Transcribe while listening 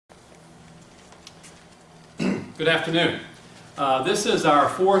Good afternoon. This is our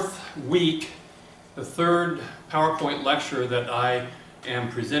fourth week, the third PowerPoint lecture that I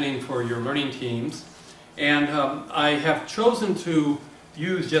am presenting for your learning teams. And I have chosen to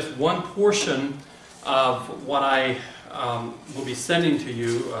use just one portion of what I will be sending to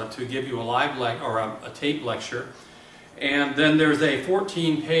you to give you a live or a tape lecture. And then there's a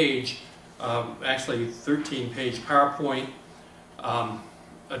 14-page, actually 13-page PowerPoint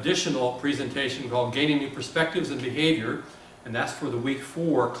additional presentation called Gaining New Perspectives and Behavior, and that's for the week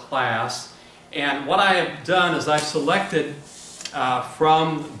 4 class. And what I have done is I've selected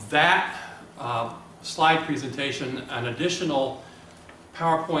from that slide presentation an additional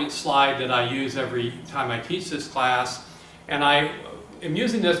PowerPoint slide that I use every time I teach this class. And I am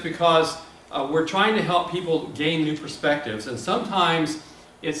using this because we're trying to help people gain new perspectives, and sometimes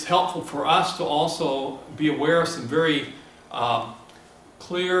it's helpful for us to also be aware of some very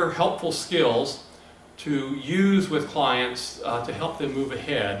clear, helpful skills to use with clients to help them move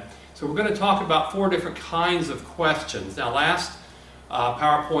ahead. So we're going to talk about 4 different kinds of questions. Now, last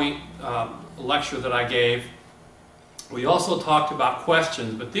PowerPoint lecture that I gave, we also talked about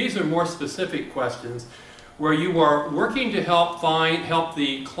questions, but these are more specific questions where you are working to help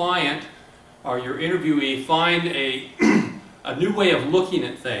the client or your interviewee find a new way of looking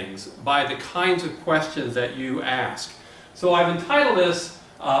at things by the kinds of questions that you ask. So I've entitled this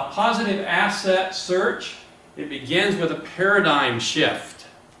Positive Asset Search. It begins with a paradigm shift.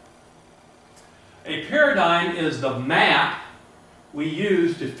 A paradigm is the map we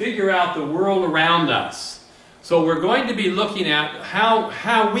use to figure out the world around us. So we're going to be looking at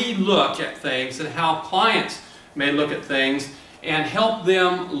how we look at things and how clients may look at things and help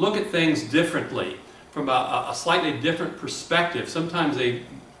them look at things differently from a slightly different perspective, sometimes a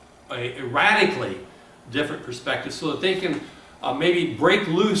radically different perspective, so that they can maybe break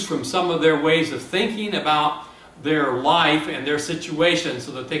loose from some of their ways of thinking about their life and their situation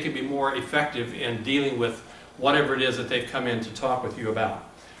so that they can be more effective in dealing with whatever it is that they've come in to talk with you about.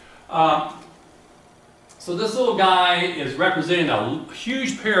 So this little guy is representing a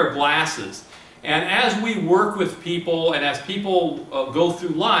huge pair of glasses. And as we work with people and as people go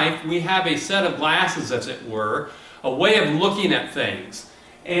through life, we have a set of glasses, as it were, a way of looking at things.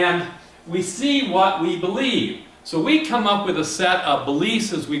 And we see what we believe. So we come up with a set of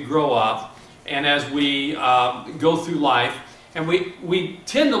beliefs as we grow up and as we go through life. And we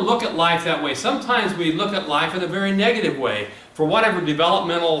tend to look at life that way. Sometimes we look at life in a very negative way. For whatever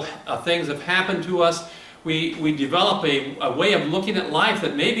developmental things have happened to us, we develop a way of looking at life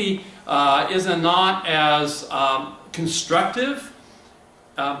that maybe is not as constructive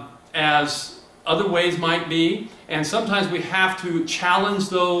as other ways might be. And sometimes we have to challenge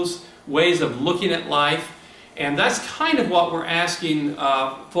those ways of looking at life. And that's kind of what we're asking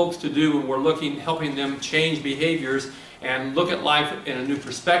folks to do when we're helping them change behaviors and look at life in a new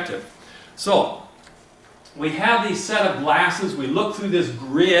perspective. So we have these set of glasses. We look through this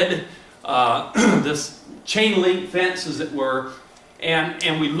grid, this chain link fence, as it were,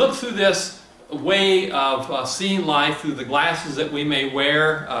 and we look through this way of seeing life through the glasses that we may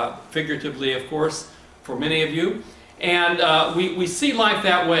wear, figuratively, of course, for many of you. And we see life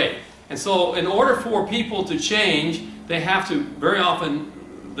that way. And so in order for people to change, they have to very often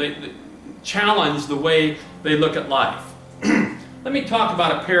they challenge the way they look at life. Let me talk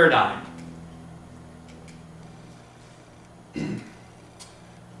about a paradigm.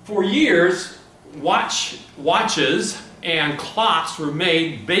 For years, watches and clocks were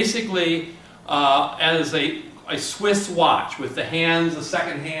made basically as a Swiss watch, with the hands, the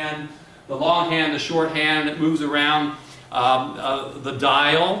second hand, the long hand, the short hand that moves around the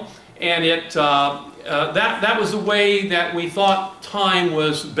dial. And that was the way that we thought time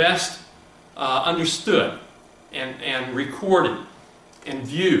was best understood and recorded and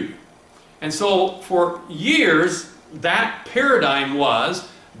viewed. And so for years, that paradigm was,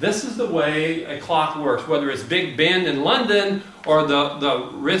 this is the way a clock works, whether it's Big Ben in London or the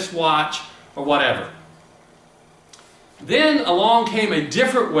wristwatch or whatever. Then along came a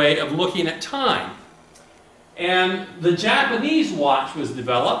different way of looking at time. And the Japanese watch was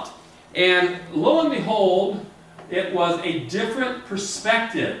developed. And lo and behold, it was a different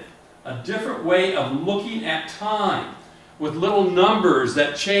perspective, a different way of looking at time, with little numbers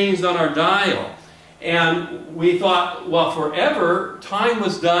that changed on our dial. And we thought, well, forever, time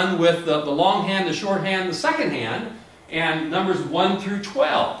was done with the long hand, the short hand, the second hand, and numbers 1 through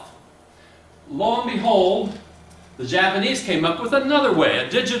 12. Lo and behold, the Japanese came up with another way, a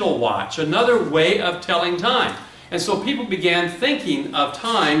digital watch, another way of telling time. And so people began thinking of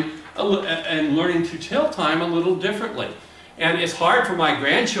time and learning to tell time a little differently. And it's hard for my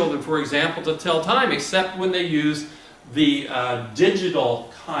grandchildren, for example, to tell time except when they use the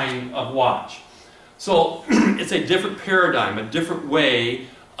digital kind of watch. So it's a different paradigm, a different way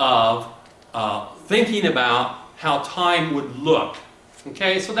of thinking about how time would look.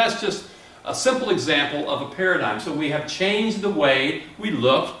 Okay, so that's just a simple example of a paradigm. So we have changed the way we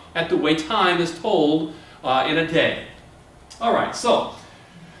look at the way time is told in a day. All right, so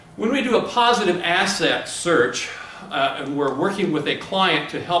when we do a positive asset search, and we're working with a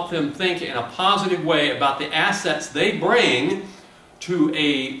client to help them think in a positive way about the assets they bring to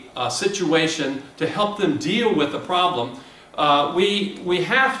a situation to help them deal with the problem, we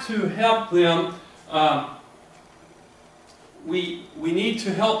have to help them, we need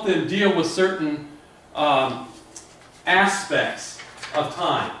to help them deal with certain aspects of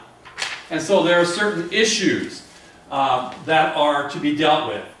time. And so there are certain issues that are to be dealt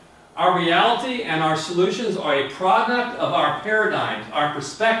with. Our reality and our solutions are a product of our paradigms, our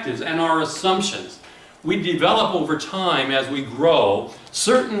perspectives, and our assumptions. We develop over time as we grow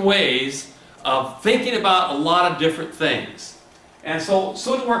certain ways of thinking about a lot of different things. And so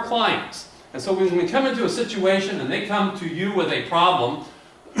do our clients. And so when we come into a situation and they come to you with a problem,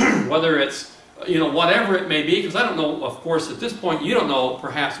 whether it's, whatever it may be, because I don't know, of course, at this point, you don't know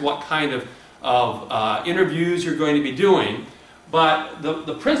perhaps what kind of interviews you're going to be doing. But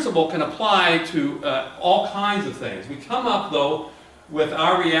the principle can apply to all kinds of things. We come up, though, with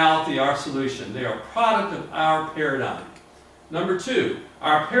our reality, our solution. They are a product of our paradigm. Number two,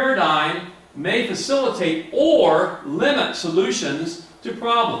 our paradigm may facilitate or limit solutions to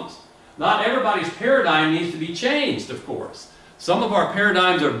problems. Not everybody's paradigm needs to be changed, of course. Some of our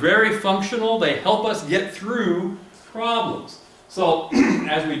paradigms are very functional. They help us get through problems. So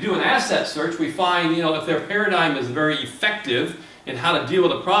as we do an asset search, we find, if their paradigm is very effective in how to deal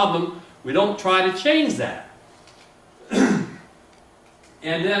with a problem, we don't try to change that.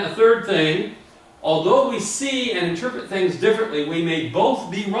 And then a third thing, although we see and interpret things differently, we may both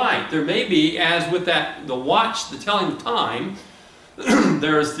be right. There may be, as with the watch, the telling the time,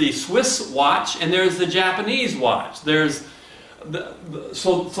 there's the Swiss watch and there's the Japanese watch. So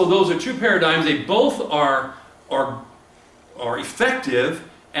those are two paradigms. They both are effective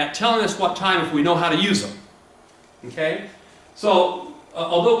at telling us what time if we know how to use them. Okay? So,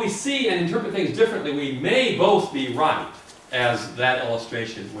 although we see and interpret things differently, we may both be right, as that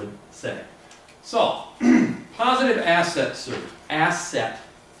illustration would say. So, positive asset search. Asset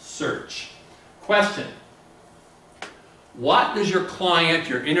search. Question. What does your client,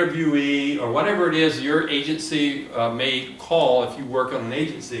 your interviewee, or whatever it is your agency may call if you work on an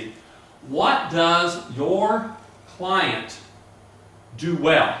agency, what does your client do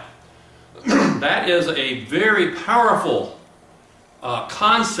well? That is a very powerful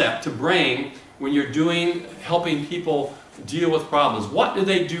concept to bring when you're helping people deal with problems. What do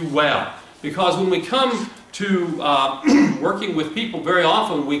they do well? Because when we come to working with people, very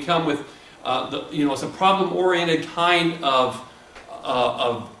often we come with it's a problem-oriented kind of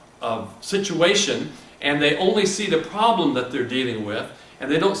situation, and they only see the problem that they're dealing with,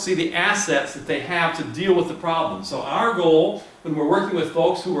 and they don't see the assets that they have to deal with the problem. So our goal, when we're working with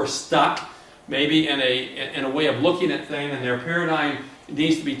folks who are stuck, maybe in a way of looking at things and their paradigm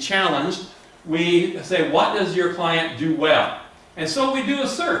needs to be challenged, we say, what does your client do well? And so we do a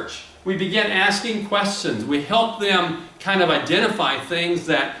search. We begin asking questions. We help them kind of identify things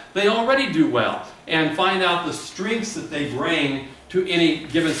that they already do well and find out the strengths that they bring to any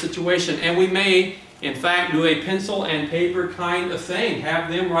given situation. And we may, in fact, do a pencil and paper kind of thing.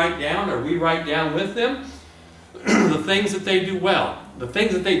 Have them write down, or we write down with them, the things that they do well, the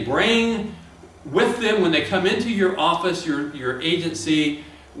things that they bring with them when they come into your office, your agency,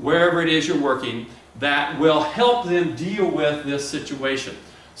 wherever it is you're working, that will help them deal with this situation.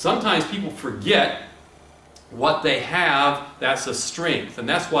 Sometimes people forget what they have that's a strength, and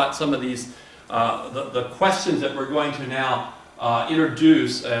that's what some of these, the questions that we're going to now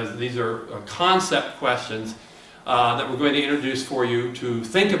introduce, as these are concept questions that we're going to introduce for you to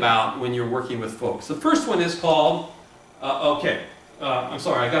think about when you're working with folks. The first one is called, I'm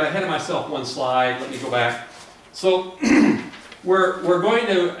sorry, I got ahead of myself one slide. Let me go back. So we're going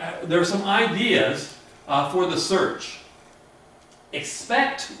to, there are some ideas for the search.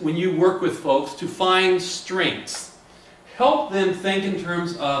 Expect, when you work with folks, to find strengths. Help them think in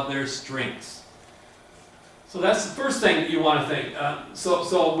terms of their strengths. So that's the first thing that you want to think.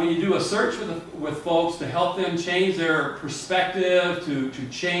 So when you do a search with folks to help them change their perspective, to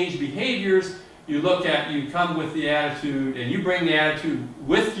change behaviors, you come with the attitude, and you bring the attitude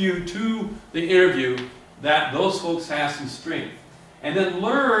with you to the interview that those folks have some strength. And then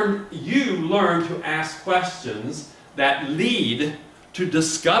learn to ask questions that lead to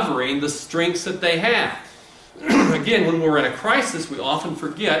discovering the strengths that they have. Again, when we're in a crisis, we often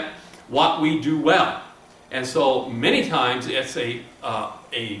forget what we do well. And so many times it's a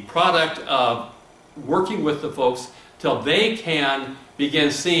product of working with the folks till they can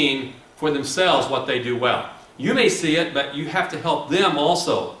begin seeing for themselves what they do well. You may see it, but you have to help them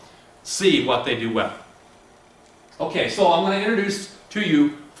also see what they do well. Okay, so I'm going to introduce to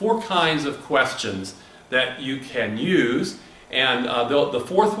you 4 kinds of questions that you can use. And the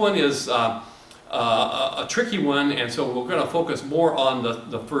fourth one is a tricky one, and so we're going to focus more on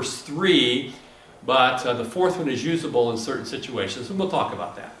the first 3, but the fourth one is usable in certain situations, and we'll talk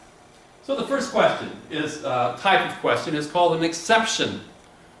about that. So the first question is, type of question is called an exception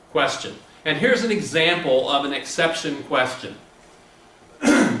question. And here's an example of an exception question.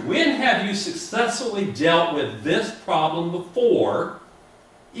 When have you successfully dealt with this problem before?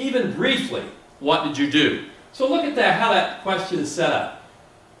 Even briefly, what did you do? So look at that, how that question is set up.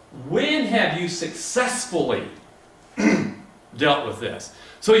 When have you successfully dealt with this?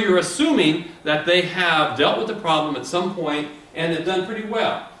 So you're assuming that they have dealt with the problem at some point and have done pretty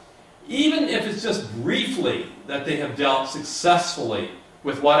well. Even if it's just briefly that they have dealt successfully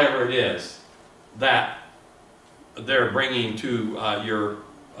with whatever it is that they're bringing to your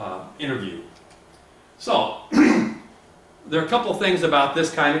interview. So, there are a couple of things about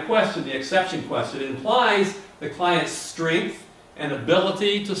this kind of question, the exception question. It implies the client's strength and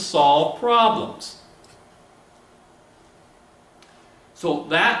ability to solve problems. So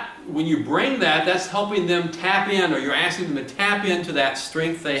that, when you bring that, that's helping them tap in, or you're asking them to tap into that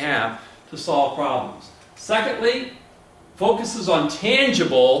strength they have to solve problems. Secondly, focuses on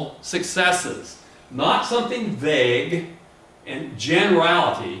tangible successes, not something vague and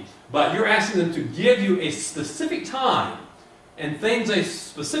generality, but you're asking them to give you a specific time and things they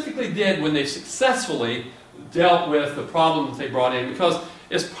specifically did when they successfully dealt with the problem that they brought in, because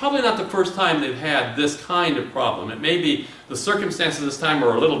it's probably not the first time they've had this kind of problem. It may be the circumstances this time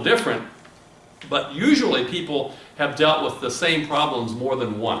are a little different, but usually people have dealt with the same problems more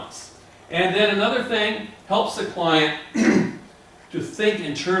than once. And then another thing, helps the client to think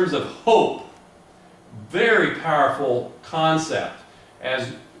in terms of hope. Very powerful concept.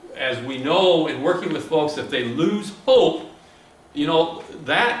 As we know in working with folks, if they lose hope, you know,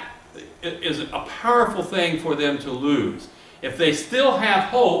 that is a powerful thing for them to lose. If they still have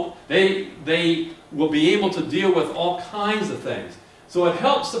hope, they will be able to deal with all kinds of things. So it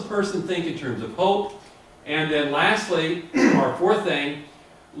helps the person think in terms of hope. And then lastly, our fourth thing,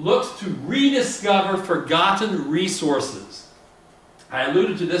 looks to rediscover forgotten resources. I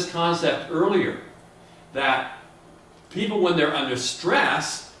alluded to this concept earlier, that people, when they're under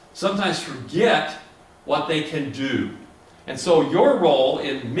stress, sometimes forget what they can do. And so your role,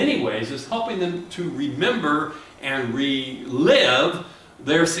 in many ways, is helping them to remember and relive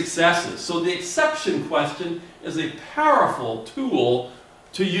their successes. So the exception question is a powerful tool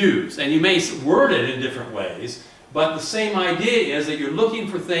to use. And you may word it in different ways, but the same idea is that you're looking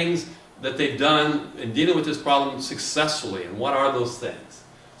for things that they've done in dealing with this problem successfully. And what are those things?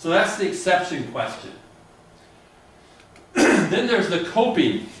 So that's the exception question. Then there's the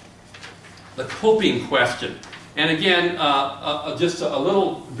coping question. And again, just a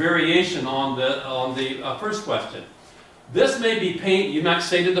little variation on the first question. This may be you might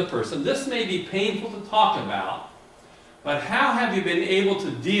say to the person, this may be painful to talk about, but how have you been able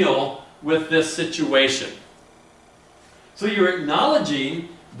to deal with this situation? So you're acknowledging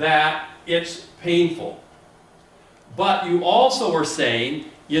that it's painful, but you also are saying,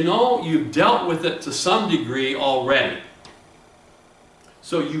 you know, you've dealt with it to some degree already.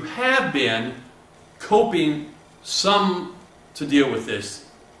 So you have been coping some to deal with this.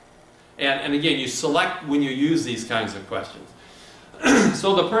 And again, you select when you use these kinds of questions.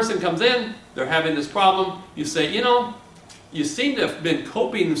 So the person comes in, they're having this problem, you say, you know, you seem to have been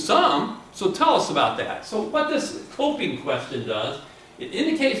coping some, so tell us about that. So what this coping question does, it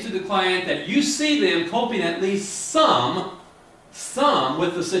indicates to the client that you see them coping at least some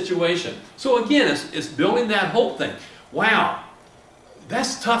with the situation. So again, it's building that hope thing. Wow,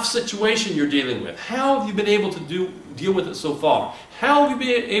 that's a tough situation you're dealing with. How have you been able to deal with it so far? How have you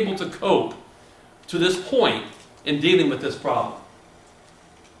been able to cope to this point in dealing with this problem?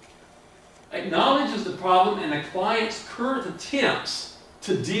 Acknowledges the problem and the client's current attempts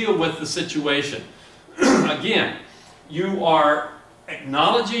to deal with the situation. Again, you are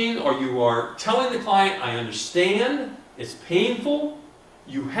acknowledging, or you are telling the client, I understand, it's painful,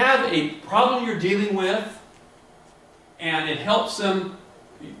 you have a problem you're dealing with, and it helps them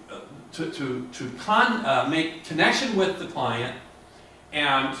to make connection with the client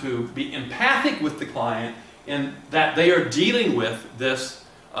and to be empathic with the client in that they are dealing with this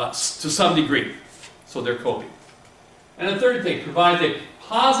to some degree. So they're coping. And the third thing, provides a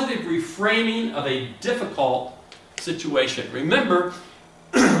positive reframing of a difficult situation. Remember,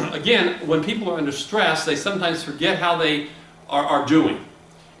 again, when people are under stress, they sometimes forget how they are doing.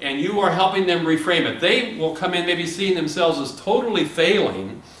 And you are helping them reframe it. They will come in maybe seeing themselves as totally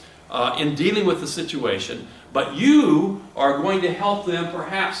failing in dealing with the situation, but you are going to help them,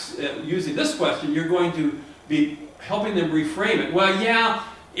 perhaps using this question, you're going to be helping them reframe it. Well, yeah,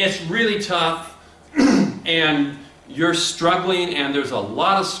 it's really tough, and you're struggling, and there's a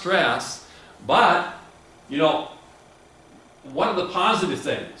lot of stress, but, you know, what are the positive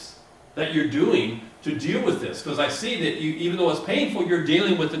things that you're doing to deal with this? Because I see that you, even though it's painful, you're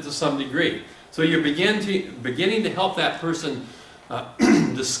dealing with it to some degree. So you're beginning to help that person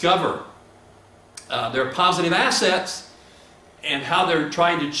discover their positive assets and how they're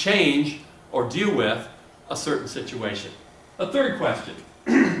trying to change or deal with a certain situation. A third question.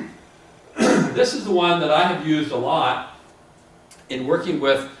 This is the one that I have used a lot in working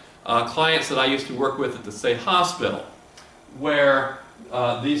with clients that I used to work with at the state hospital, where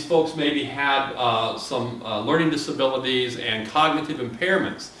these folks maybe had some learning disabilities and cognitive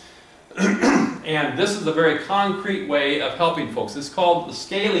impairments. And this is a very concrete way of helping folks. It's called the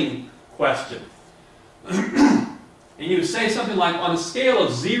scaling question. And you say something like, on a scale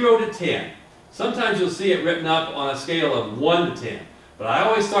of 0 to 10. Sometimes you'll see it written up on a scale of 1 to 10. But I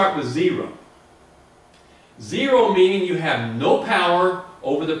always start with 0. 0 meaning you have no power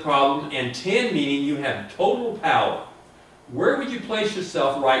over the problem, and 10 meaning you have total power. Where would you place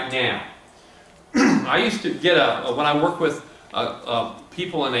yourself right now? I used to get when I work with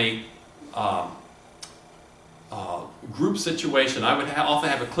people in a group situation, I would often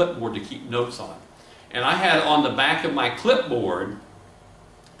have a clipboard to keep notes on. And I had on the back of my clipboard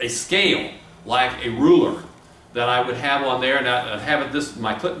a scale, like a ruler, that I would have on there, and I'd have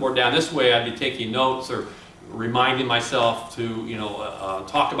my clipboard down this way. I'd be taking notes or reminding myself to, you know,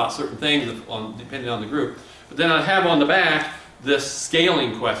 talk about certain things depending on the group. But then I'd have on the back this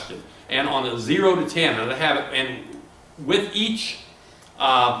scaling question, and on a 0 to 10, and I'd have it, and with each,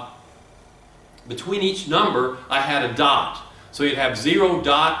 between each number, I had a dot. So you'd have 0,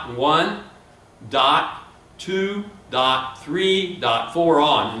 dot, 1, dot, 2, dot, 3, dot, 4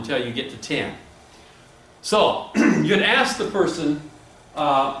 on until you get to 10. So you'd ask the person,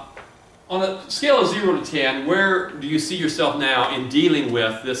 on a scale of 0 to 10, where do you see yourself now in dealing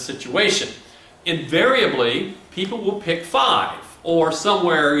with this situation? Invariably, people will pick 5 or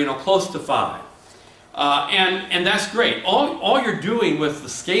somewhere, you know, close to 5. And that's great. All you're doing with the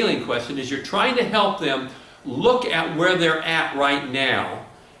scaling question is you're trying to help them look at where they're at right now,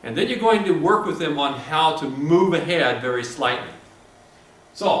 and then you're going to work with them on how to move ahead very slightly.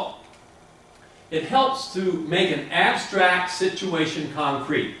 So, it helps to make an abstract situation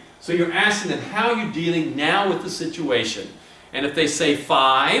concrete. So you're asking them, how are you dealing now with the situation? And if they say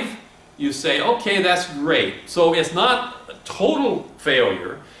 5, you say, okay, that's great. So it's not a total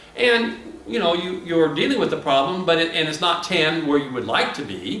failure, and you know, you're dealing with the problem, but and it's not 10 where you would like to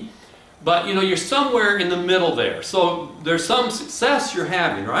be, but you know, you're somewhere in the middle there. So there's some success you're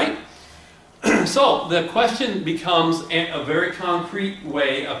having, right? So the question becomes a very concrete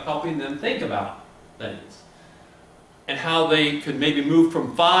way of helping them think about things and how they could maybe move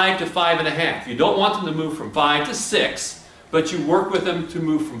from 5 to 5.5. You don't want them to move from 5 to 6, but you work with them to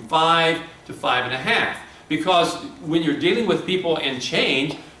move from 5 to 5.5. Because when you're dealing with people and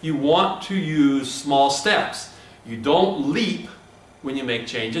change, you want to use small steps. You don't leap when you make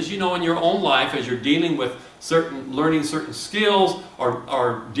changes. You know, in your own life, as you're dealing with learning certain skills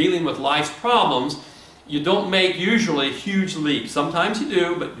or dealing with life's problems, you don't make usually huge leaps. Sometimes you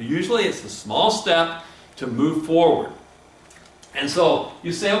do, but usually it's a small step to move forward. And so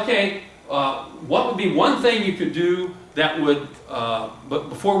you say, okay, what would be one thing you could do that would, but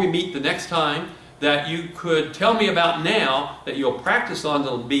before we meet the next time, that you could tell me about now that you'll practice on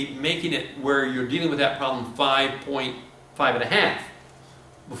to be making it where you're dealing with that problem 5.5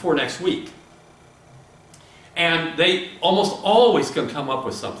 before next week. And they almost always can come up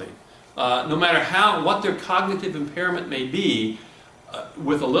with something. No matter what their cognitive impairment may be,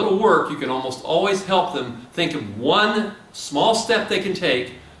 with a little work, you can almost always help them think of one small step they can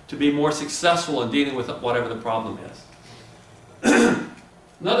take to be more successful in dealing with whatever the problem is.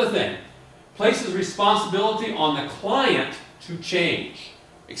 Another thing, places responsibility on the client to change.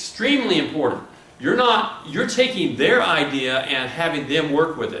 Extremely important. You're taking their idea and having them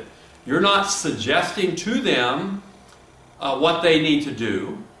work with it. You're not suggesting to them what they need to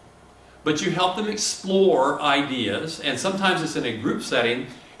do, but you help them explore ideas, and sometimes it's in a group setting,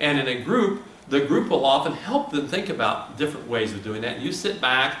 and in a group the group will often help them think about different ways of doing that. You sit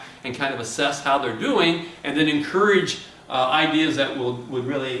back and kind of assess how they're doing, and then encourage ideas that would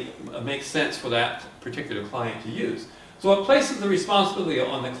really make sense for that particular client to use. So it places the responsibility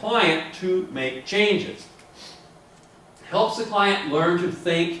on the client to make changes. Helps the client learn to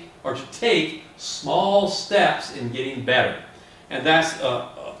think or to take small steps in getting better. And that's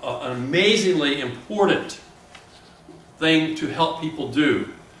an amazingly important thing to help people do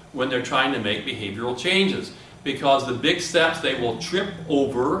when they're trying to make behavioral changes. Because the big steps, they will trip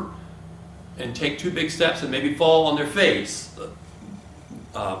over and take 2 big steps and maybe fall on their face,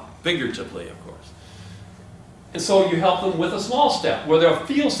 figuratively, of course. And so you help them with a small step where they'll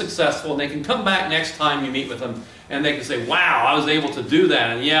feel successful, and they can come back next time you meet with them and they can say, wow, I was able to do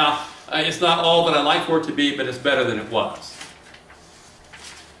that, and yeah, it's not all that I'd like for it to be, but it's better than it was.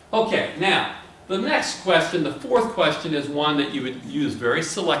 Okay, now, the next question, the 4th question, is one that you would use very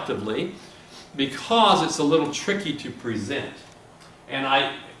selectively because it's a little tricky to present. And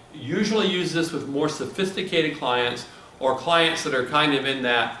I usually use this with more sophisticated clients or clients that are kind of in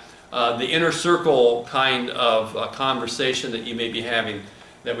that the inner circle kind of conversation that you may be having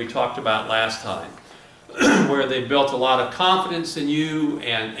that we talked about last time, where they built a lot of confidence in you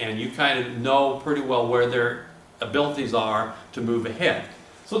and you kind of know pretty well where their abilities are to move ahead.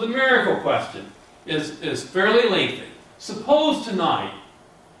 So the miracle question is fairly lengthy. Suppose tonight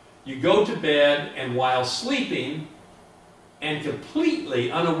you go to bed and while sleeping and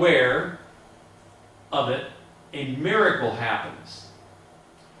completely unaware of it, a miracle happens.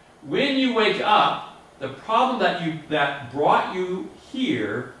 When you wake up, the problem that brought you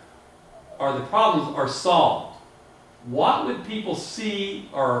here, or the problems are solved. What would people see,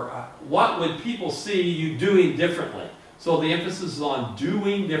 or what would people see you doing differently? So the emphasis is on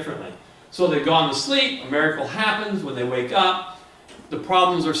doing differently. So they've gone to sleep, a miracle happens. When they wake up, the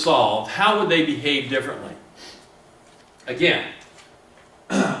problems are solved. How would they behave differently? Again,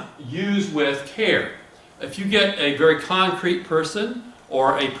 use with care. If you get a very concrete person,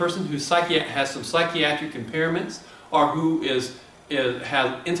 or a person who has some psychiatric impairments, or who has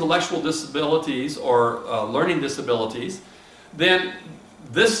intellectual disabilities or learning disabilities, then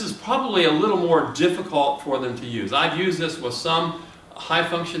this is probably a little more difficult for them to use. I've used this with some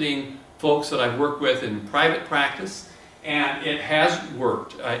high-functioning folks that I've worked with in private practice, and it has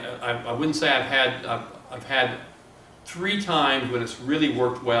worked. I wouldn't say I've had 3 times when it's really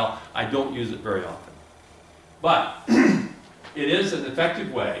worked well. I don't use it very often. But it is an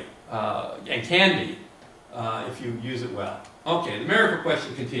effective way, and can be, if you use it well. Okay, the miracle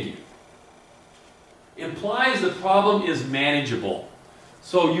question continues. Implies the problem is manageable.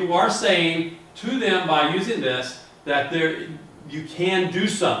 So you are saying to them by using this that you can do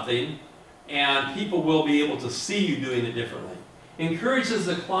something and people will be able to see you doing it differently. Encourages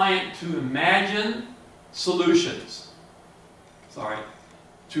the client to imagine solutions.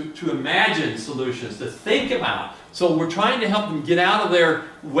 To imagine solutions, to think about. So we're trying to help them get out of their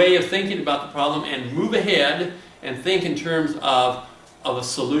way of thinking about the problem and move ahead and think in terms of a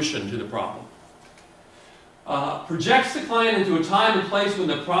solution to the problem. Projects the client into a time and place when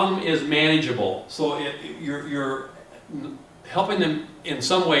the problem is manageable. So you're helping them in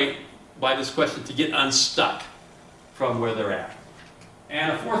some way by this question to get unstuck from where they're at.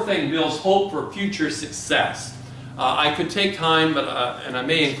 And a 4th thing, builds hope for future success. I could take time, and I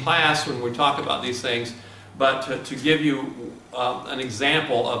may in class when we talk about these things, but to give you an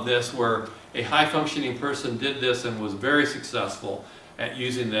example of this where a high-functioning person did this and was very successful at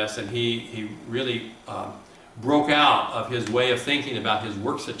using this, and he really broke out of his way of thinking about his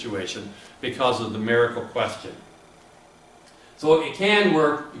work situation because of the miracle question. So it can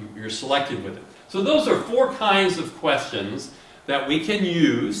work, you're selected with it. So those are 4 kinds of questions that we can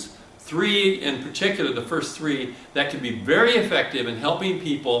use. 3 in particular, the first 3, that can be very effective in helping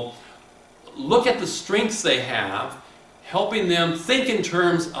people look at the strengths they have, helping them think in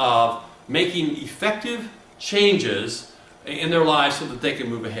terms of making effective changes in their lives so that they can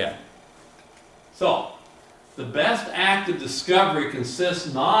move ahead. So, the best act of discovery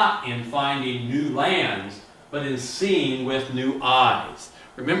consists not in finding new lands, but in seeing with new eyes.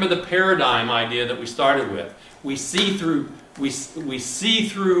 Remember the paradigm idea that we started with. We see through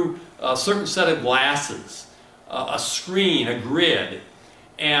a certain set of glasses, a screen, a grid.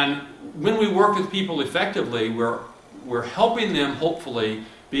 And when we work with people effectively, we're helping them hopefully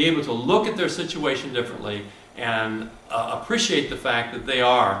be able to look at their situation differently and appreciate the fact that they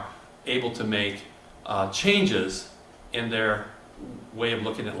are able to make changes in their way of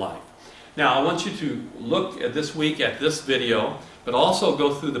looking at life. Now, I want you to look at this week at this video, but also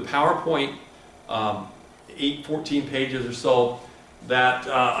go through the PowerPoint, 14 pages or so, that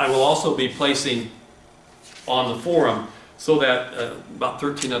I will also be placing on the forum, so that about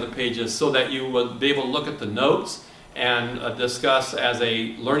 13 other pages, so that you will be able to look at the notes and discuss as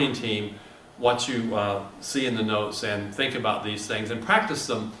a learning team what you see in the notes, and think about these things and practice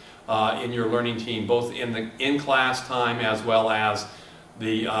them in your learning team, both in the in-class time as well as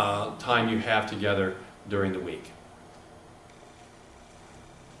the time you have together during the week.